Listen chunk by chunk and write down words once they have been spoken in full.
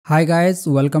Hi guys,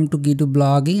 welcome to Key to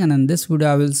Blogging, and in this video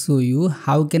I will show you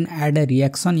how you can add a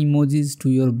reaction emojis to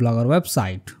your Blogger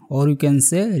website, or you can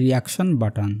say reaction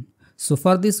button. So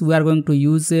for this we are going to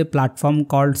use a platform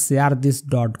called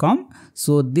sharethis.com.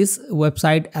 So this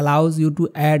website allows you to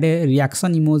add a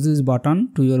reaction emojis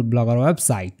button to your Blogger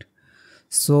website.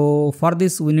 So for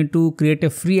this we need to create a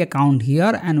free account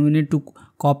here, and we need to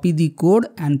copy the code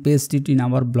and paste it in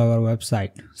our Blogger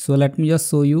website. So let me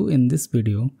just show you in this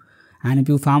video. And if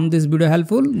you found this video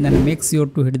helpful, then make sure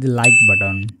to hit the like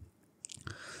button.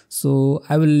 So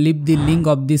I will leave the link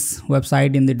of this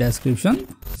website in the description.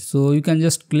 So you can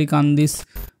just click on this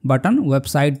button,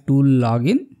 website tool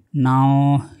login.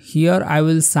 Now here I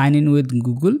will sign in with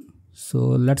Google. So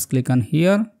let's click on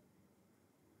here.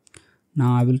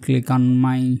 Now I will click on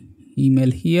my email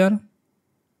here.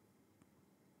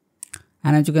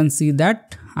 And as you can see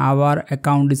that our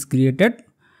account is created.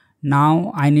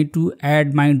 Now I need to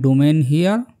add my domain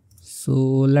here. So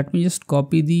let me just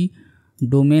copy the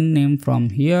domain name from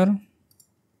here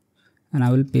and I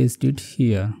will paste it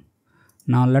here.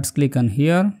 Now let's click on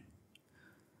here.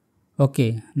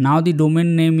 Okay, now the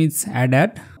domain name is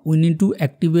added. We need to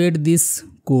activate this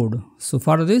code. So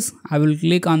for this I will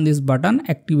click on this button,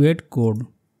 activate code,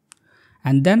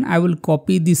 and then I will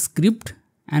copy the script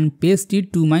and paste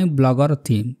it to my Blogger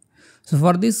theme. So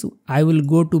for this I will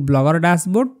go to Blogger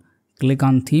dashboard, click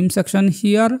on theme section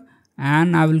here,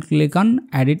 and I will click on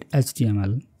edit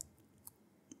HTML.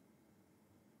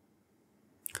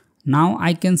 Now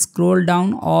I can scroll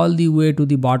down all the way to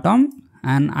the bottom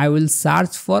and I will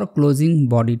search for closing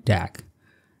body tag,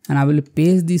 and I will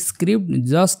paste the script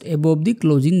just above the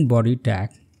closing body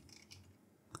tag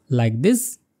like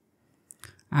this,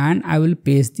 and I will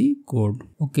paste the code.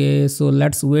 Okay, so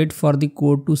let's wait for the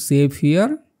code to save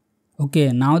here.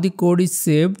 Okay, now the code is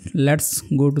saved. Let's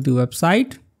go to the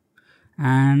website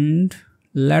and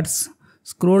let's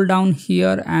scroll down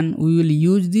here, and we will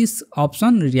use this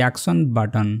option reaction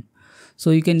button. So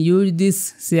you can use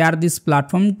this share this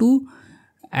platform to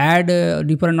add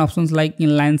different options like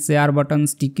inline share button,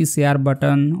 sticky share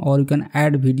button, or you can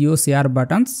add video share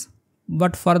buttons.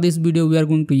 But for this video we are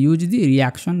going to use the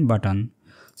reaction button.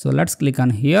 So let's click on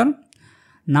here.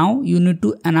 Now you need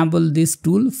to enable this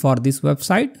tool for this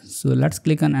website. So let's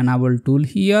click on enable tool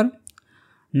here.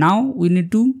 Now we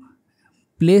need to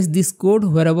place this code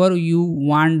wherever you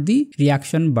want the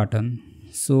reaction button.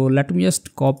 So let me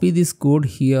just copy this code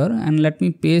here and let me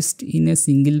paste in a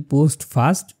single post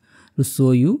first to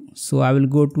show you. So I will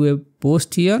go to a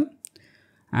post here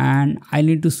and I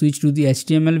need to switch to the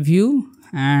HTML view,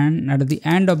 and at the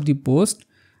end of the post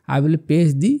I will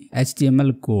paste the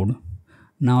HTML code.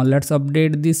 Now let's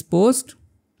update this post.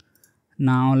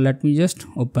 Now let me just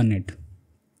open it.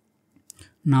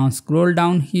 Now scroll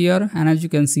down here, and as you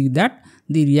can see that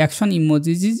the reaction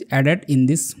emojis is added in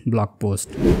this blog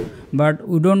post. But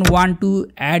we don't want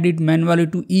to add it manually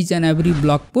to each and every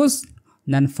blog post.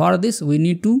 Then for this we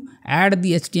need to add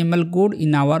the HTML code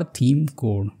in our theme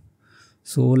code.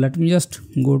 So let me just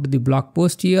go to the blog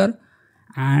post here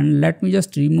and let me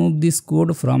just remove this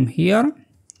code from here.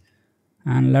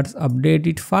 And let's update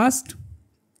it fast,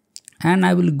 and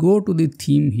I will go to the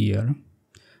theme here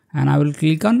and I will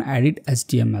click on edit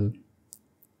HTML.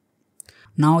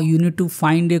 Now you need to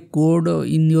find a code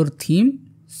in your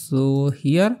theme. So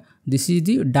here this is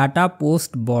the data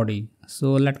post body.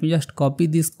 So let me just copy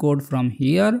this code from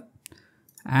here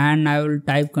and I will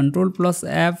type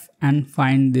Ctrl+F and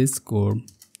find this code.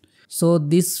 So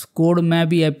this code may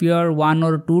be appear 1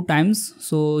 or 2 times.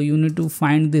 So you need to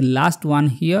find the last one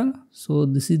here. So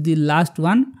this is the last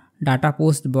one, data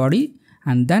post body,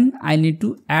 and then I need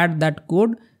to add that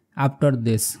code after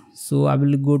this. So I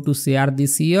will go to share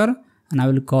this here and I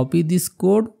will copy this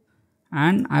code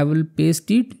and I will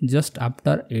paste it just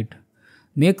after it.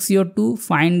 Make sure to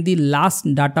find the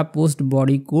last data post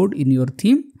body code in your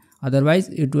theme, otherwise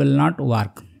it will not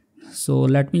work. So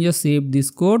let me just save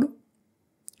this code.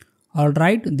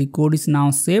 Alright, the code is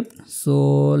now saved.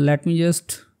 So let me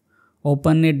just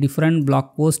open a different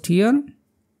blog post here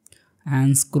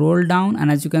and scroll down,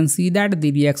 and as you can see that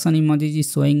the reaction emoji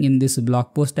is showing in this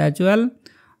blog post as well.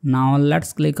 Now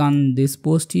let's click on this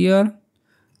post here.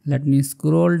 Let me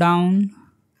scroll down,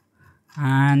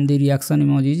 and the reaction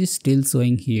emoji is still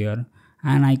showing here,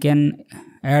 and I can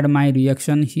add my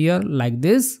reaction here like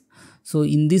this. So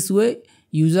in this way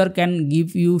user can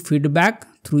give you feedback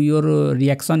through your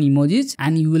reaction emojis,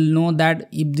 and you will know that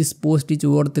if this post is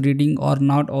worth reading or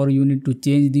not, or you need to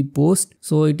change the post.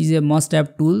 So it is a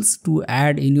must-have tools to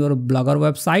add in your Blogger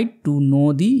website to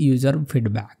know the user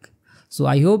feedback. So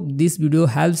I hope this video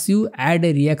helps you add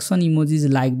a reaction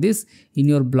emojis like this in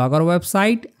your Blogger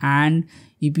website, and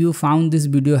if you found this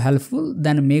video helpful,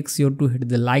 then make sure to hit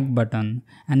the like button.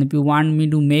 And if you want me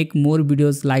to make more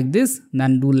videos like this,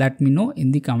 then do let me know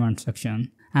in the comment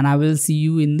section. And I will see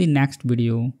you in the next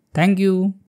video. Thank you.